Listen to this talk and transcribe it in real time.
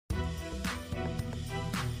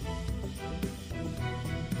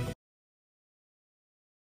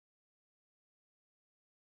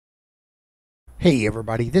Hey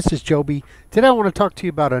everybody, this is Joby. Today I want to talk to you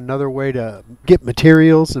about another way to get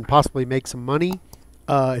materials and possibly make some money.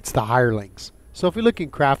 It's the hirelings. So if we look in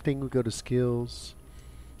crafting, we go to skills.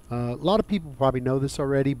 A lot of people probably know this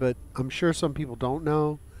already, but I'm sure some people don't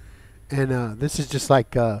know. And this is just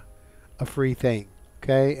like a free thing,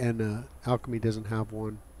 okay? And alchemy doesn't have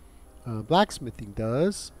one. Blacksmithing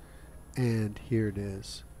does, and here it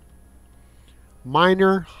is.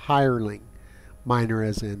 Miner hireling. Miner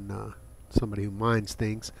as in somebody who mines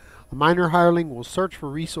things. A miner hireling will search for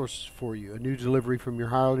resources for you. A new delivery from your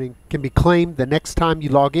hireling can be claimed the next time you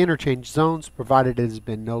log in or change zones, provided it has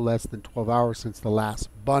been no less than 12 hours since the last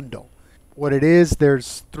bundle. What it is,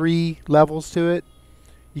 there's 3 levels to it.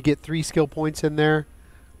 You get 3 skill points in there.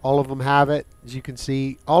 All of them have it, as you can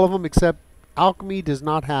see. All of them except alchemy does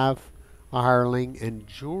not have a hireling, and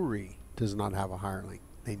jewelry does not have a hireling.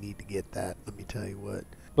 They need to get that, let me tell you what.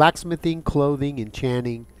 Blacksmithing, clothing,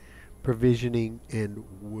 enchanting, provisioning, and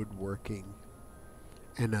woodworking.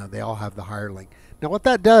 And they all have the hireling. Now what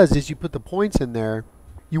that does is you put the points in there,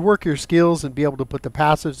 you work your skills and be able to put the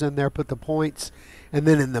passives in there, put the points, and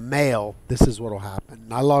then in the mail, this is what will happen.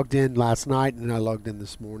 I logged in last night and I logged in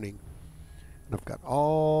this morning. And I've got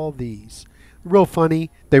all these. Real funny.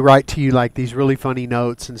 They write to you like these really funny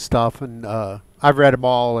notes and stuff, and I've read them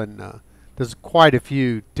all, and there's quite a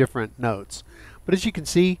few different notes. But as you can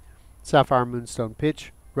see, sapphire moonstone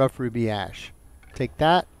pitch, rough ruby ash. Take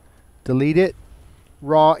that, delete it.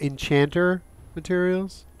 Raw enchanter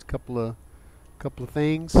materials. It's a couple of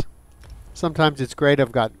things. Sometimes it's great.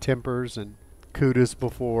 I've got tempers and kudos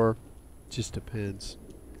before. Just depends.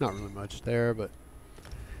 Not really much there, but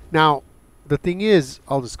now the thing is,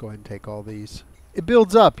 I'll just go ahead and take all these. It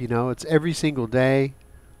builds up, you know. It's every single day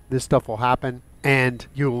this stuff will happen, and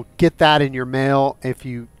you'll get that in your mail if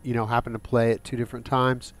you happen to play it 2 different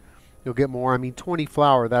times. You'll get more. I mean, 20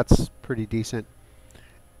 flour, that's pretty decent.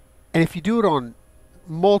 And if you do it on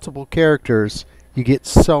multiple characters, you get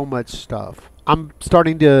so much stuff. I'm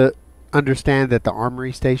starting to understand that the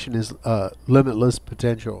armory station is limitless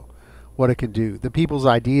potential, what it can do. The people's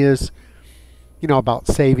ideas, about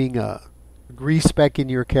saving a respec in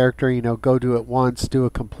your character, go do it once, do a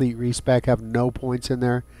complete respec, have no points in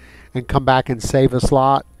there, and come back and save a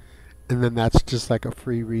slot, and then that's just like a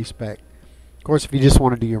free respec. Of course, if you just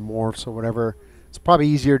want to do your morphs or whatever, it's probably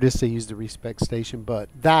easier just to use the respec station. But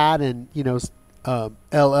that, and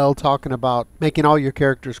LL talking about making all your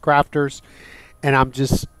characters crafters, and I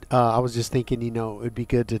was just thinking, it'd be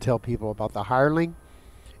good to tell people about the hireling.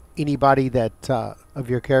 Anybody that of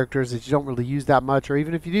your characters that you don't really use that much, or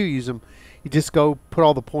even if you do use them, you just go put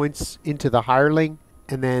all the points into the hireling,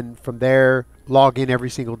 and then from there log in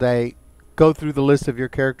every single day, go through the list of your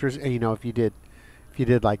characters, and if you did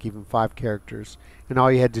like even 5 characters, and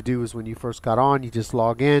all you had to do was when you first got on, you just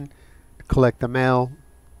log in, collect the mail,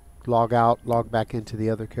 log out, log back into the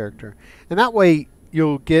other character, and that way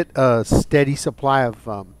you'll get a steady supply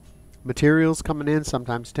of materials coming in,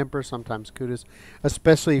 sometimes temper, sometimes kudos,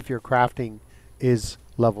 especially if your crafting is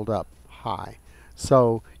leveled up high.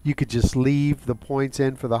 So you could just leave the points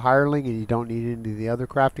in for the hireling, and you don't need any of the other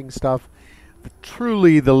crafting stuff.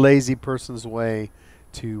 Truly the lazy person's way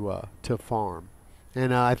to farm.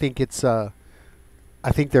 And I think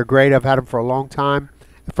they're great. I've had them for a long time.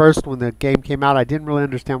 At first, when the game came out, I didn't really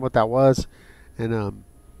understand what that was, and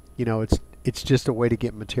it's just a way to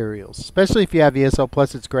get materials. Especially if you have ESO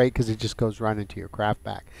Plus, it's great because it just goes right into your craft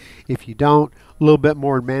pack. If you don't, a little bit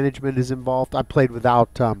more management is involved. I played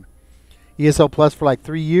without ESO Plus for like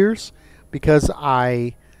 3 years because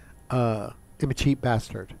I am a cheap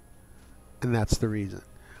bastard, and that's the reason.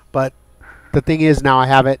 But the thing is, now I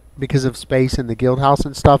have it because of space and the guild house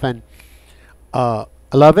and stuff, and I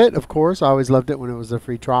love it, of course. I always loved it when it was a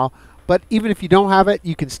free trial. But even if you don't have it,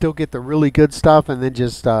 you can still get the really good stuff and then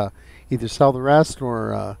just either sell the rest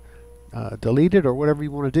or delete it or whatever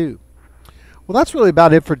you want to do. Well, that's really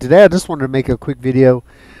about it for today. I just wanted to make a quick video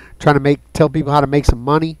trying to tell people how to make some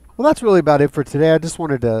money. Well, that's really about it for today. I just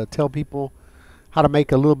wanted to tell people how to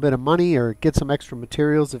make a little bit of money or get some extra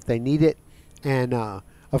materials if they need it. And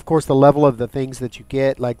of course, the level of the things that you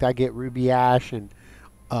get, like I get ruby ash and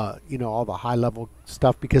all the high level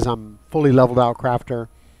stuff because I'm fully leveled out crafter.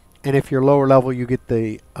 And if you're lower level, you get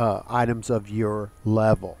the items of your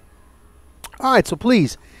level. Alright, so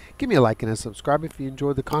please give me a like and a subscribe if you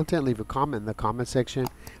enjoyed the content. Leave a comment in the comment section.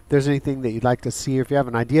 If there's anything that you'd like to see, or if you have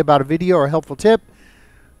an idea about a video or a helpful tip,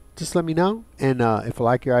 just let me know. And if I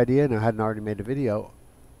like your idea and I hadn't already made a video,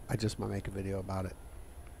 I just might make a video about it.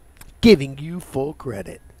 Giving you full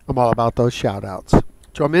credit. I'm all about those shout outs.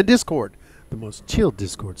 Join me in Discord, the most chilled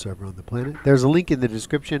Discord server on the planet. There's a link in the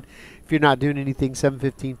description. If you're not doing anything,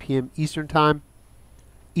 7:15 p.m. Eastern Time,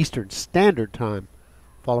 Eastern Standard Time.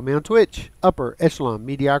 Follow me on Twitch. Upper Echelon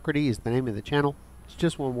Mediocrity is the name of the channel. It's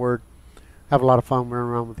just one word. Have a lot of fun running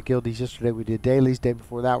around with the guildies. Yesterday we did dailies. Day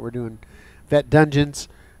before that we're doing vet dungeons.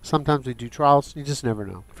 Sometimes we do trials. You just never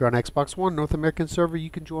know. If you're on Xbox One, North American server, you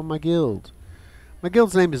can join my guild. My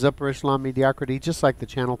guild's name is Upper Echelon Mediocrity, just like the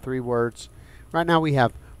channel, 3 words. Right now we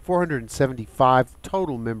have 475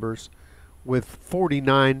 total members with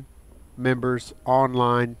 49 members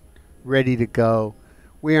online ready to go.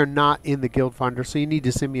 We are not in the guild finder, so you need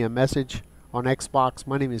to send me a message on Xbox.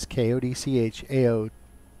 My name is Coyote, CHAOTEY,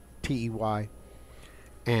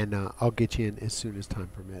 and I'll get you in as soon as time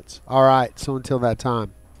permits. Alright, so until that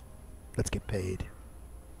time, let's get paid.